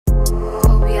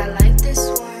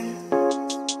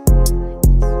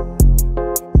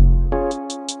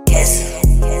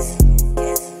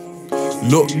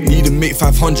Look, need to make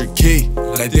 500k,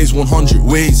 like there's 100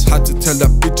 ways. Had to tell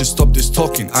that bitch to stop this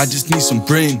talking, I just need some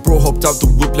brain. Bro hopped out the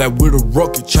whip like with a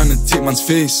rocket, tryna take man's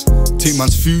face. Take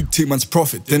man's food, take man's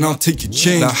profit, then I'll take your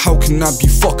chain. Like how can I be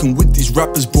fucking with these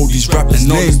rappers, bro, these rappers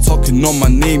names talking on my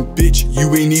name, bitch, you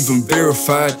ain't even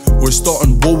verified. We're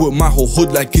starting war with my whole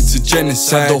hood like it's a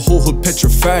genocide. The whole hood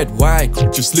petrified, why?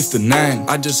 Just lift the 9.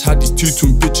 I just had these 2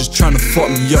 twin bitches tryna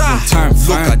fuck me up one time.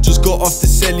 Look, I just got off the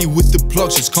celly with the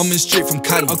plugs, just coming straight from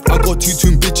Cali. I got 2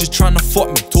 twin bitches tryna fuck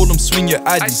me, told them swing your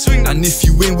Addy. And if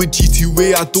you ain't with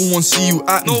G2A, I don't want see you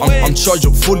at me. I'm charged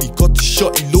up fully, got the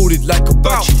shotty loaded like a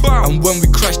battery. And when we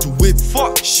crashed the whip,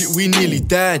 shit, we nearly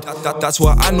died. That's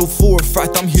why I know for a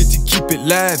fact I'm here to keep it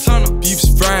live. Beef's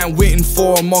frying, waiting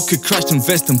for a market crash to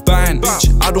invest and buying.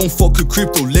 I don't fuck with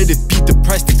crypto, let it beat the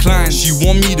price decline. She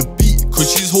want me to beat cause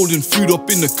she's holding food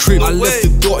up in the crib. I left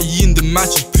the dotty in the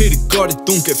matches, pray to God it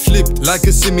don't get flipped. Like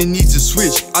a sim, it needs a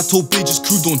switch. I told bitches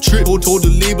crew don't trip. Told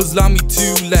the labels allow me to,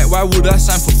 like why would I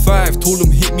sign for 5? Told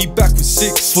them hit me back with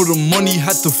 6. For the money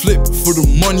had to flip, for the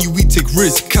money we take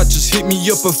risks. Cat just hit me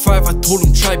up at 5, I told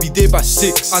them try be there by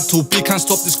 6. I told Big can't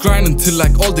stop this grind until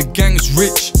like all the gang is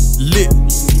rich. Lit.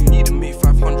 Need to make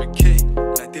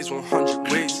 500k, like there's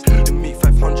 100 ways. Need to make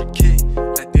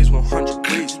 500k, like there's 100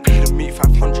 ways. Need to make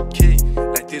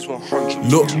 500k, like there's 100.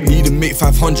 Look, need to make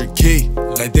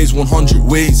 500k, like there's 100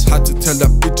 ways. Had to tell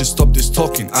that bitch to stop this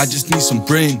talking, I just need some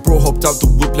brain. Bro hopped out the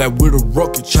whip like with a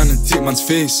rocket, tryna take man's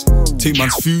face. Take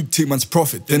man's food, take man's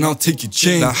profit, then I'll take your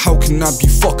chain. Like how can I be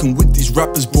fucking with these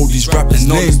rappers, bro, these rappers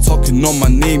names talking on my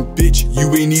name, bitch, you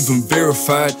ain't even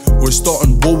verified. We're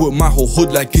starting war with my whole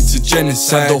hood like it's a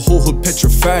genocide. The whole hood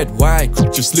petrified, why?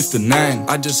 Just lift the 9.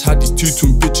 I just had these 2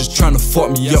 twin bitches tryna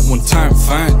fuck me up one time,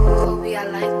 fine. Baby, I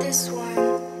like this one.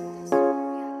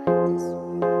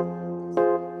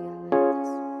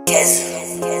 Yes.